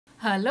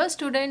Hello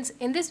students,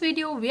 in this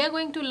video we are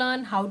going to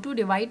learn how to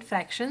divide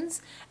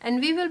fractions, and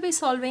we will be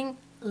solving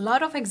a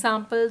lot of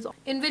examples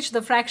in which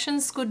the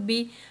fractions could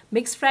be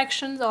mixed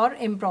fractions or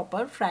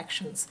improper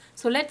fractions.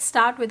 So let's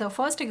start with our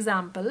first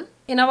example.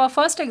 In our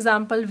first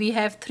example we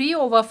have 3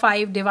 over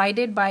 5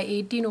 divided by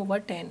 18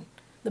 over 10.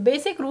 The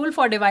basic rule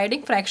for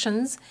dividing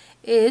fractions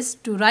is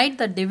to write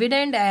the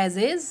dividend as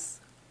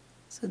is.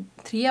 So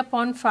 3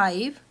 upon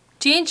 5.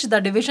 Change the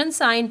division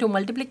sign to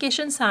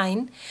multiplication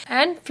sign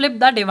and flip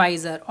the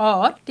divisor,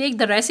 or take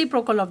the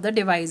reciprocal of the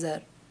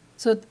divisor.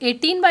 So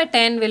 18 by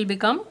 10 will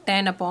become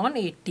 10 upon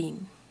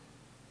 18.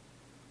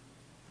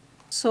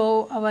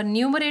 So our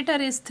numerator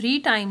is 3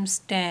 times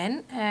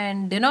 10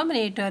 and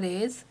denominator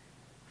is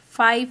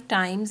 5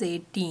 times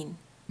 18.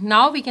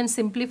 Now we can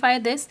simplify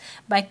this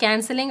by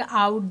cancelling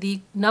out the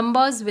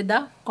numbers with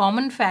the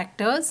common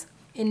factors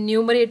in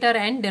numerator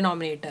and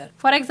denominator.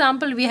 For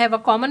example, we have a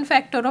common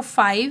factor of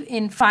 5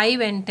 in 5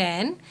 and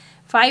 10.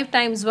 5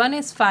 times 1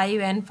 is 5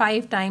 and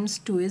 5 times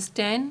 2 is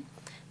 10.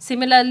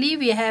 Similarly,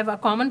 we have a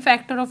common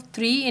factor of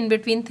 3 in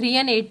between 3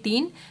 and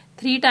 18.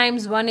 3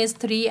 times 1 is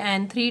 3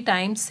 and 3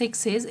 times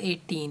 6 is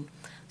 18.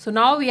 So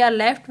now we are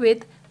left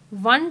with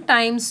 1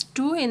 times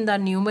 2 in the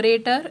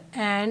numerator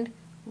and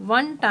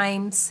 1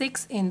 times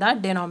 6 in the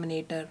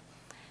denominator.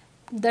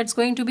 That's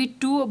going to be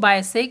 2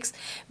 by 6,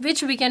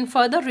 which we can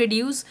further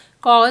reduce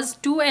cause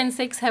 2 and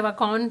 6 have a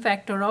common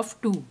factor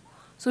of 2.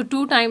 So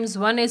 2 times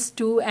 1 is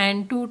 2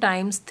 and 2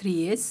 times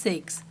 3 is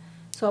 6.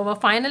 So our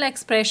final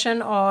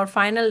expression or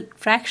final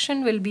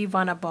fraction will be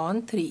 1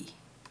 upon 3.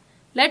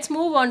 Let's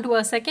move on to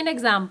our second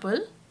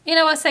example. In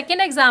our second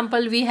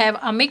example, we have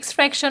a mixed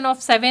fraction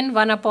of 7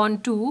 1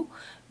 upon 2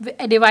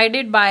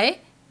 divided by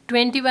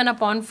 21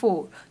 upon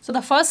 4. So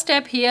the first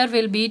step here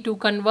will be to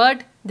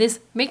convert this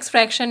mixed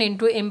fraction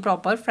into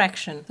improper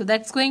fraction. So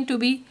that's going to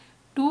be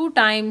 2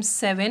 times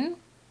 7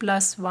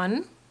 plus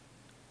 1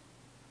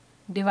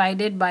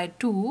 divided by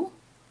 2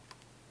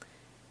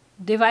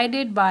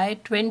 divided by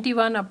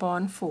 21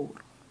 upon 4.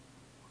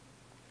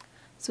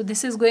 So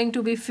this is going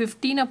to be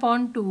 15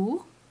 upon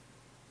 2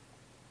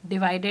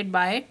 divided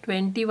by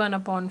 21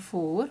 upon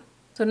 4.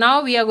 So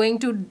now we are going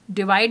to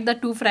divide the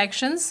two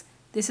fractions.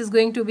 This is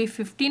going to be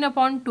 15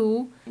 upon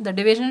 2. The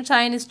division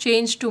sign is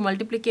changed to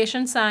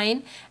multiplication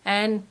sign,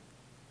 and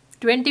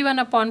 21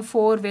 upon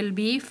 4 will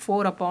be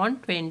 4 upon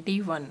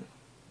 21,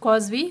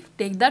 because we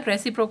take the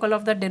reciprocal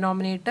of the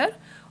denominator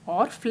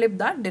or flip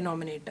the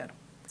denominator.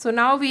 So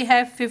now we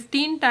have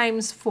 15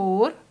 times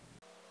 4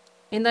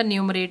 in the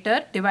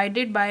numerator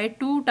divided by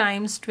 2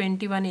 times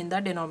 21 in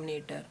the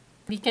denominator.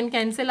 We can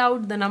cancel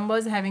out the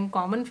numbers having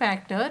common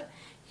factor.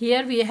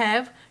 Here we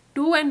have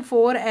 2 and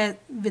 4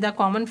 with a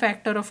common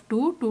factor of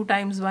 2. 2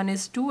 times 1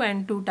 is 2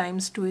 and 2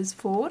 times 2 is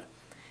 4.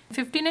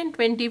 15 and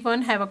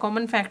 21 have a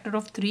common factor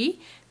of 3.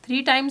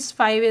 3 times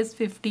 5 is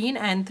 15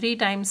 and 3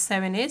 times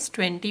 7 is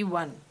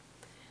 21.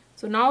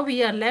 So now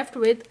we are left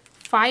with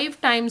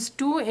 5 times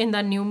 2 in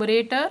the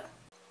numerator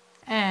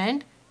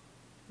and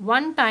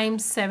 1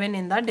 times 7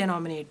 in the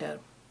denominator,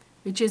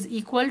 which is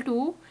equal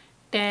to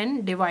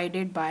 10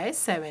 divided by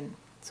 7.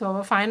 So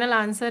our final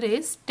answer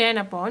is 10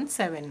 upon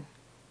 7.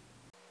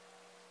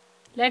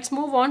 Let's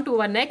move on to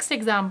our next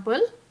example.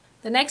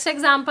 The next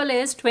example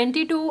is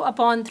 22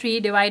 upon 3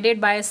 divided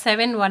by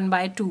 7 1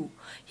 by 2.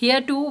 Here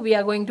too we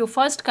are going to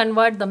first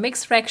convert the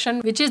mixed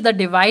fraction, which is the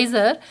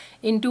divisor,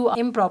 into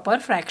improper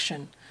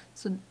fraction.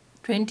 So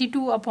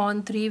 22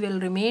 upon 3 will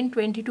remain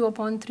 22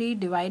 upon 3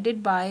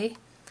 divided by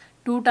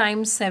 2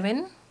 times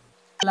 7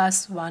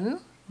 plus 1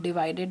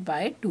 divided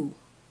by 2.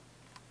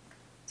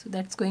 So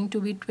that's going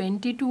to be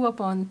 22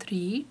 upon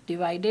 3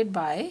 divided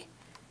by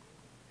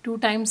 2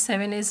 times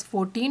 7 is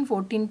 14,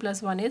 14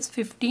 plus 1 is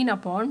 15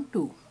 upon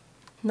 2.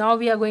 Now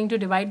we are going to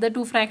divide the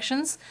two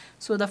fractions.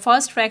 So the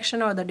first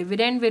fraction or the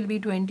dividend will be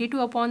 22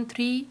 upon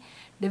 3.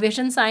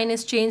 Division sign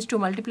is changed to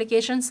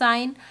multiplication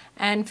sign,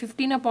 and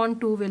 15 upon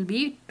 2 will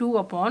be 2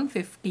 upon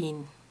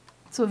 15.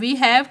 So we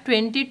have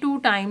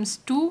 22 times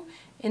 2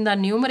 in the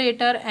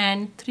numerator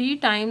and 3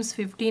 times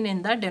 15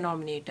 in the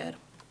denominator.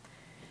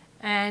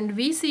 And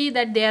we see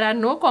that there are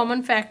no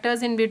common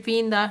factors in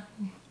between the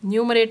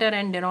numerator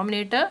and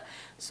denominator.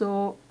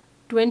 So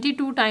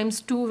 22 times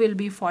 2 will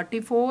be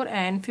 44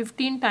 and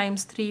 15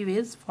 times 3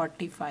 is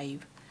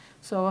 45.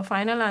 So our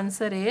final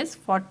answer is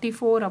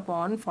 44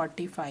 upon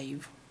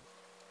 45.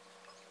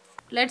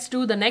 Let's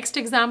do the next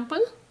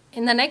example.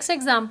 In the next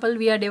example,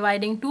 we are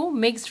dividing two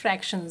mixed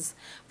fractions.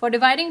 For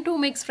dividing two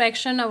mixed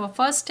fractions, our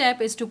first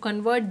step is to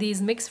convert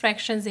these mixed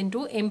fractions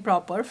into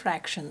improper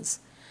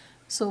fractions.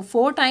 So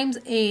 4 times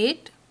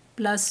 8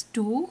 plus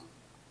 2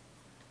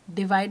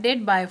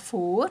 divided by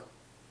 4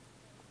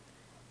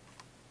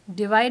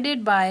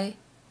 divided by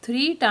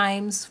 3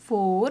 times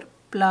 4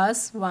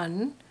 plus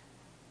 1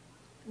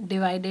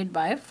 divided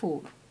by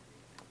 4.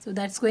 So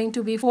that's going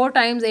to be 4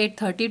 times 8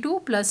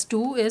 32 plus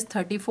 2 is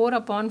 34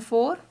 upon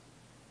 4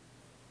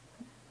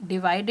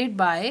 divided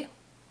by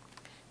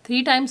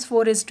 3 times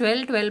 4 is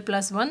 12, 12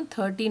 plus 1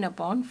 13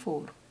 upon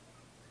 4.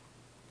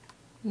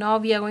 Now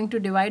we are going to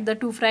divide the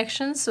two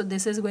fractions. So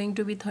this is going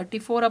to be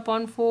 34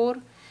 upon 4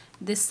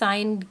 this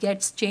sign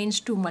gets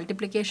changed to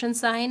multiplication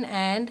sign,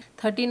 and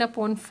 13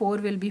 upon 4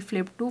 will be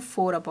flipped to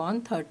 4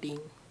 upon 13.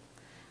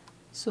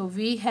 So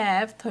we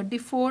have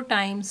 34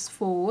 times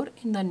 4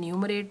 in the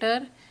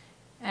numerator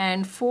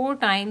and 4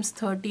 times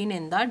 13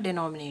 in the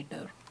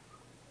denominator.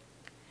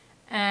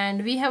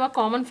 And we have a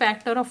common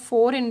factor of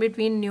 4 in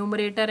between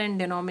numerator and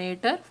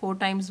denominator. 4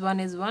 times 1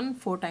 is 1,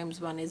 4 times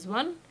 1 is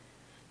 1.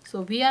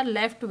 So we are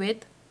left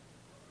with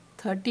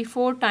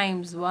 34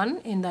 times 1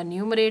 in the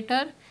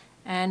numerator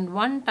and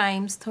 1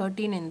 times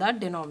 13 in the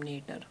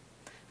denominator.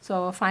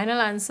 So our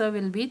final answer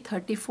will be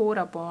 34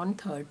 upon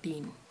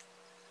 13.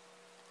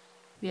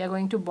 We are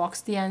going to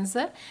box the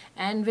answer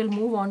and we'll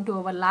move on to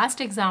our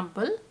last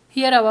example.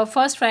 Here our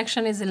first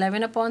fraction is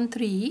 11 upon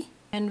 3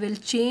 and we'll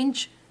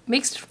change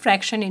mixed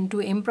fraction into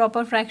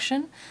improper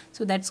fraction.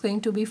 So that's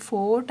going to be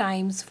 4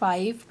 times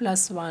 5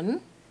 plus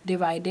 1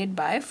 divided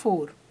by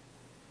 4.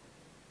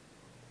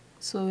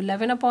 So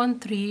 11 upon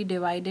 3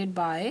 divided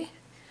by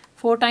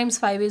 4 times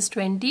 5 is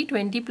 20.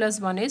 20 plus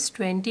 1 is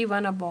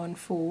 21 upon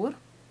 4.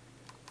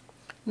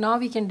 Now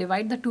we can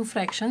divide the two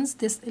fractions.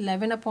 This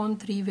 11 upon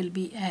 3 will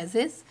be as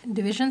is.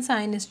 Division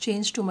sign is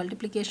changed to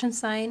multiplication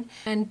sign,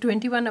 and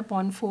 21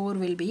 upon 4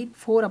 will be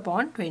 4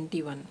 upon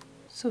 21.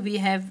 So we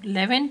have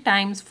 11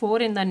 times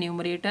 4 in the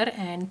numerator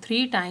and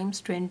 3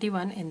 times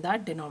 21 in the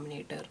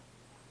denominator.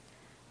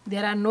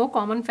 There are no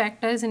common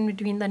factors in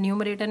between the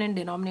numerator and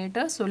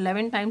denominator. So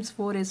 11 times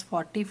 4 is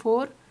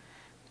 44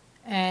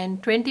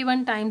 and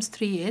 21 times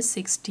 3 is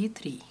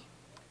 63.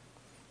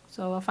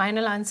 So our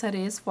final answer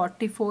is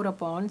 44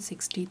 upon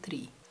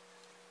 63.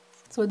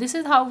 So this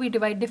is how we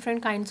divide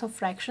different kinds of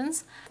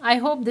fractions. I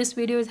hope this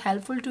video is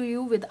helpful to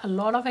you with a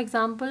lot of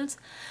examples.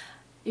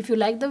 If you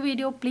like the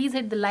video, please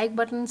hit the like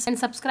button and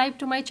subscribe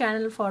to my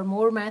channel for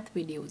more math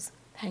videos.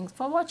 Thanks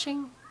for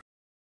watching.